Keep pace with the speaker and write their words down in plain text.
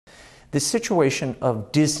the situation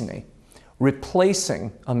of Disney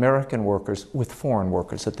replacing American workers with foreign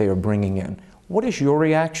workers that they are bringing in. What is your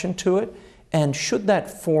reaction to it? And should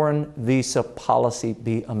that foreign visa policy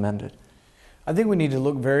be amended? I think we need to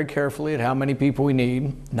look very carefully at how many people we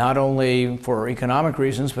need, not only for economic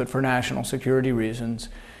reasons, but for national security reasons.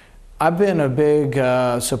 I've been a big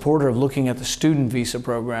supporter of looking at the student visa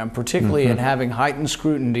program, particularly in having heightened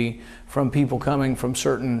scrutiny from people coming from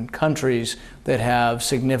certain countries that have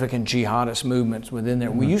significant jihadist movements within there.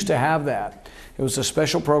 We used to have that. It was a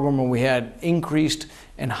special program where we had increased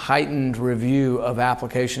and heightened review of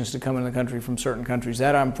applications to come into the country from certain countries.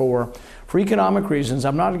 That I'm for. For economic reasons,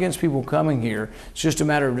 I'm not against people coming here. It's just a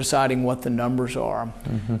matter of deciding what the numbers are.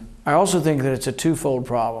 I also think that it's a twofold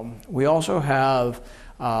problem. We also have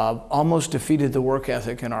almost defeated the work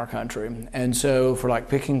ethic in our country. And so for like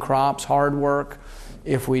picking crops, hard work,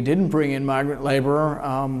 if we didn't bring in migrant labor,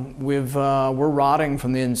 we're rotting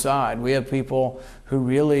from the inside. We have people who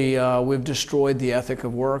really, we've destroyed the ethic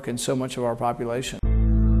of work in so much of our population.